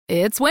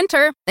It's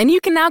winter, and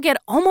you can now get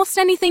almost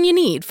anything you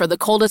need for the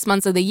coldest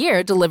months of the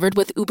year delivered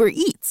with Uber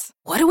Eats.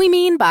 What do we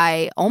mean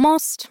by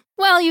almost?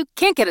 Well, you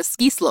can't get a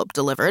ski slope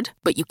delivered,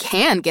 but you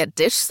can get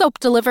dish soap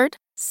delivered.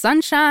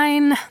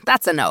 Sunshine,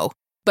 that's a no.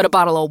 But a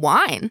bottle of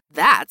wine,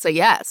 that's a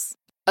yes.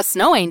 A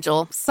snow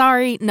angel,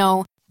 sorry,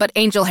 no. But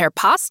angel hair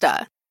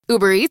pasta,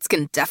 Uber Eats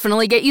can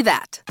definitely get you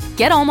that.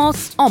 Get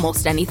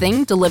almost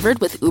anything delivered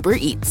with Uber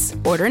Eats.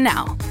 Order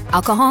now.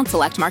 Alcohol and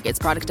select markets.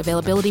 Product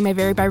availability may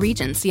vary by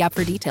region. See app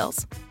for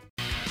details.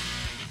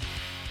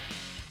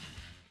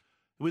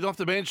 With Off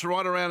the Bench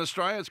right around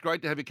Australia, it's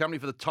great to have your company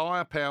for the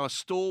Tyre Power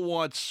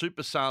store-wide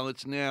super sale.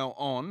 It's now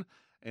on.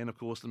 And, of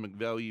course, the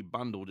McValue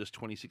bundle, just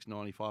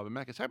 $26.95 a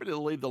Macca's. Happy to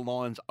leave the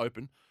lines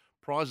open.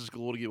 Prizes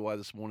galore to give away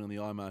this morning on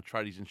the IMAR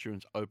Tradies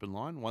Insurance open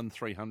line,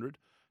 1300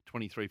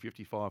 23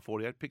 55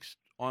 48. Picks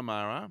IMAR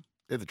are.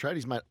 They're the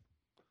tradies, mate.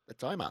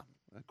 That's IMAR.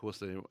 Of course,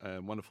 they're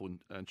a wonderful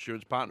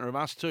insurance partner of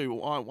us too.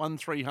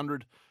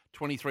 1300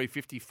 23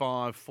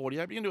 55 48.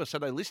 You're going to do a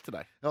Saturday list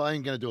today. Oh,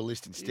 I'm going to do a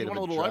list instead of a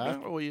little draft.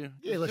 opener, or you?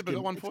 Yeah, let's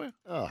got one for you.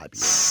 Oh, happy.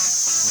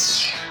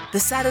 The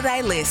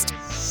Saturday list.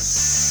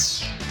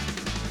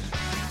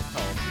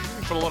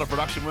 Oh, put a lot of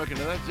production work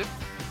into that, Zip.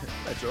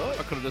 That's all right.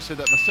 I could have just said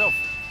that myself.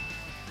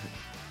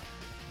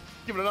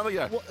 Give it another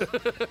go.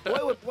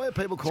 Why are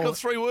people calling?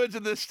 It's got 3 words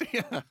in this.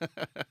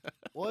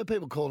 Why are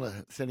people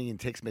sending in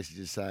text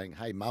messages saying,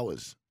 "Hey,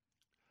 mowers"?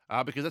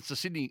 Because that's the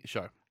Sydney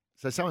show.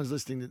 So someone's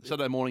listening to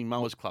Saturday morning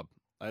mowers club.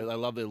 They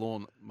love their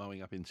lawn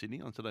mowing up in Sydney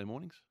on Saturday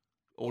mornings.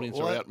 Audience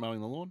are out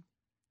mowing the lawn.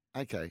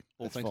 Okay,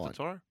 all that's thanks fine. to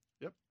Toro.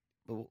 Yep.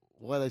 But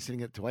why are they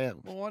sending it to our?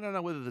 Well, I don't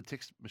know whether the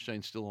text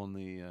machine's still on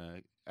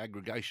the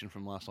aggregation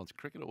from last night's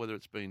cricket, or whether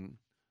it's been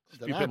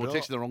a few people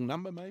texting the wrong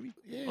number. Maybe.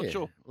 Yeah. Not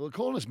sure. Well, they're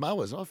calling us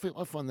mowers. I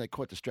find that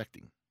quite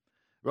distracting.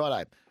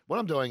 Righto. What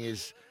I'm doing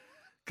is,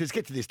 because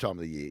get to this time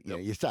of the year, you know,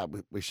 you start.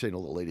 We've seen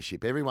all the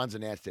leadership. Everyone's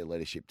announced their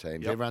leadership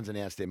teams. Yep. Everyone's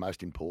announced their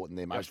most important,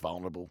 their most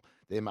vulnerable,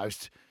 their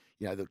most.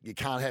 You know, you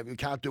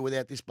can't do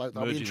without this bloke.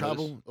 They'll be in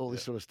trouble. All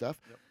this sort of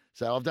stuff. Yep.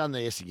 So I've done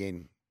the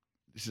SEN.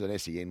 This is an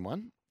SEN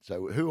one.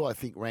 So who I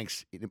think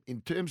ranks in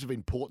terms of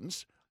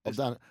importance. I've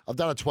done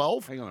a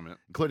 12. Hang on a minute.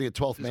 Including a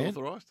 12th man. Is it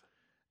authorised?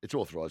 It's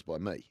authorised by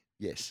me.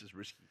 Yes. This is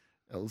risky.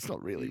 Well, it's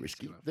not really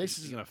risky. You're going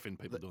to offend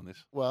people doing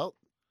this. Well,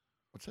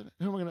 what's that?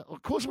 Who am I going to?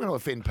 Of course, I'm going to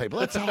offend people.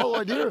 That's the whole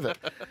idea of it.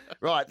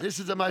 Right. This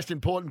is the most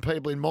important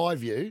people in my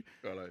view.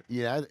 Righto.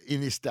 You know,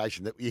 in this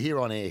station that you hear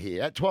on air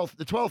here. The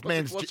 12th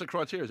man's. What's the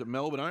criteria? Is it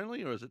Melbourne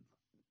only, or is it?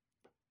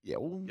 Yeah.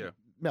 Well,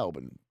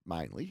 Melbourne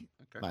mainly.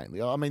 Okay.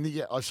 Mainly. I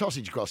mean,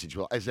 Sausage Crossage,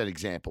 well, as an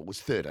example, was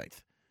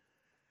 13th.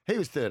 He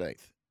was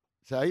 13th,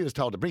 so he was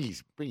told to bring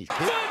his kit.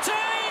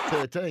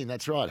 13.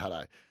 That's right,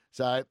 Hutto.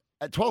 So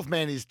at 12th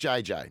man is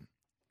JJ.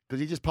 Because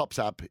he just pops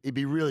up. It'd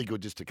be really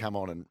good just to come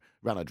on and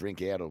run a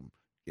drink out, or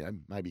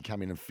maybe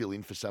come in and fill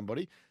in for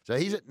somebody. So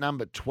he's at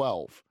number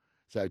 12.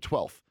 So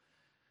 12th.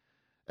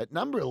 At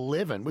number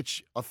 11,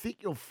 which I think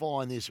you'll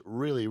find this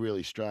really,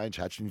 really strange,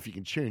 Hutch, and if you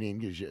can tune in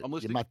because your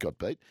mutt got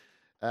beat.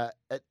 At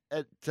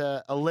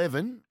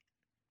 11,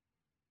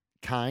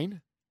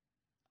 Kane.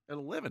 At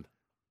 11?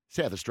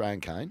 South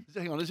Australian Kane.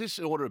 Hang on, is this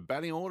order of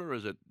batting order, or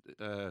is it?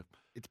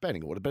 It's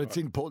batting order, but it's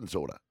importance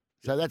order.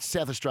 So that's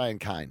South Australian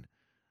Kane.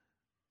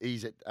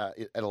 He's at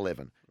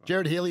 11. Right.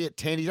 Jared Healy at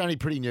 10. He's only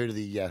pretty new to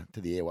the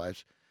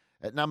airwaves.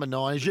 At number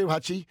 9 is you,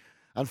 Hutchie.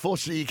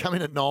 Unfortunately, you come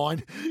in at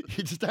 9.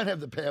 You just don't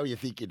have the power you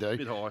think you do. A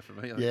bit high for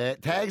me. Yeah.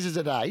 Tags is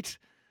at 8.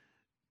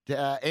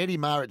 Andy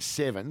Marr at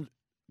 7.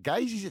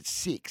 Gazy's at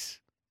 6.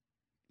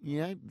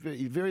 You know,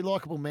 very, very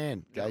likeable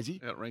man,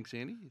 Gazy. Outranks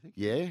Andy, you think?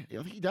 Yeah,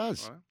 I think he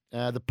does.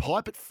 Right. The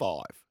Pipe at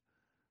 5.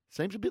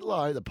 Seems a bit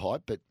low, the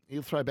Pipe, but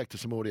he'll throw back to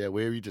some audio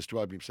where he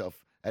described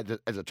himself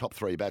as a top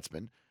 3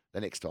 batsman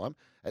the next time.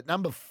 At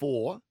number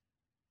 4,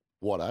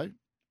 Watto.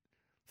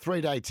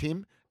 3-day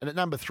Tim. And at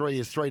number 3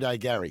 is 3-day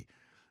Gary.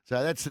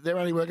 So they're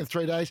only working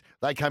 3 days.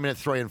 They come in at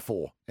 3 and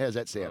 4. How's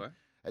that sound? Right.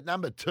 At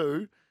number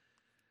 2,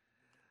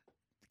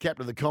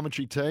 captain of the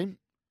commentary team,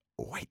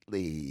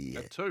 Waitley.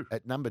 At 2.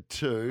 At number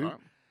 2. Right.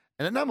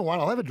 And at number 1,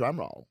 I'll have a drum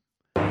roll.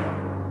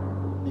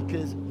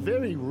 Because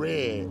very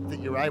rare that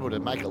you're able to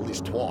make a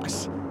list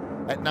twice.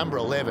 At number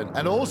 11.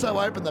 And also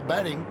open the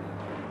batting.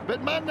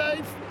 But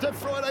Monday to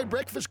Friday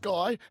breakfast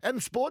guy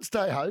and sports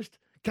day host,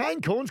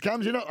 Kane Corns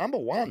comes in at number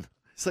 1.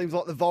 Seems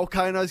like the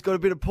volcano's got a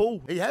bit of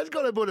pull. He has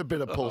got a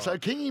bit of pull. So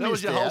Kingy missed out. That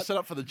was your whole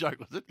setup for the joke,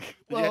 was it?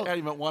 You had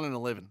him at 1 and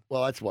 11.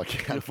 Well, that's why,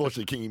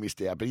 unfortunately, Kingy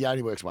missed out. But he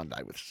only works one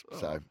day with us.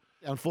 So,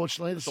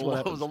 unfortunately, this is what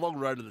happens. It was a long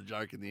road to the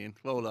joke in the end.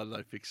 Well done,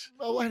 no fix.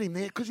 Well, I had him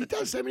there because he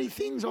does so many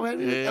things. I had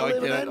him Yeah,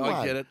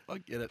 I get it.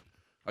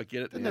 I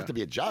get it. Didn't have to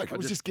be a joke. I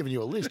was just giving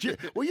you a list. You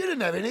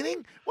didn't have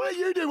anything. Why don't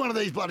you do one of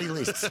these bloody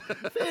lists?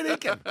 Fair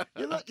dinkum.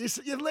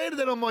 You landed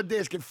that on my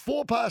desk at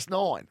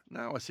 9:04.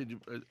 No, I said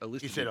a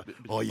list. You said, a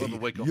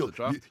week off the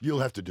draft.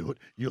 You'll have to do it.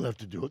 You'll have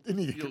to do it. And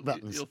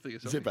You'll figure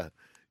something. Zipper.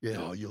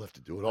 Yeah, you'll have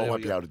to do it. There I we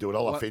won't be go. able to do it.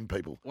 I'll offend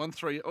people.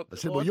 1-3. I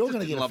said, well, you're just going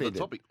to get didn't love offended. the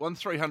topic.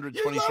 1323.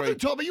 You love the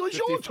topic. It was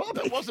your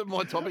topic. That wasn't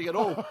my topic at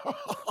all.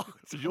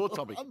 It was your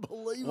topic.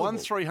 Unbelievable.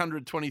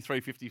 1300 23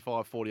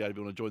 55 48. If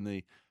you want to join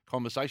the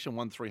conversation,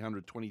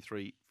 1300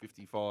 23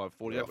 55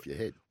 48. Off your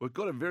head. We've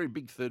got a very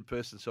big third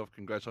person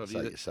self-congratulator.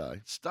 So you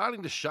say.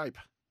 Starting to shape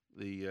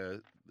the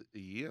year.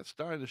 It's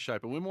starting to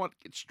shape. And we might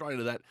get straight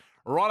to that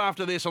right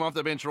after this on Off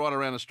the Bench right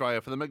around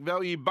Australia for the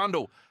McValue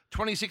bundle.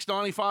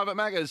 $26.95 at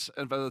Macca's.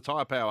 And for the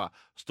Tyre Power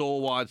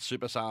store-wide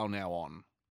super sale now on.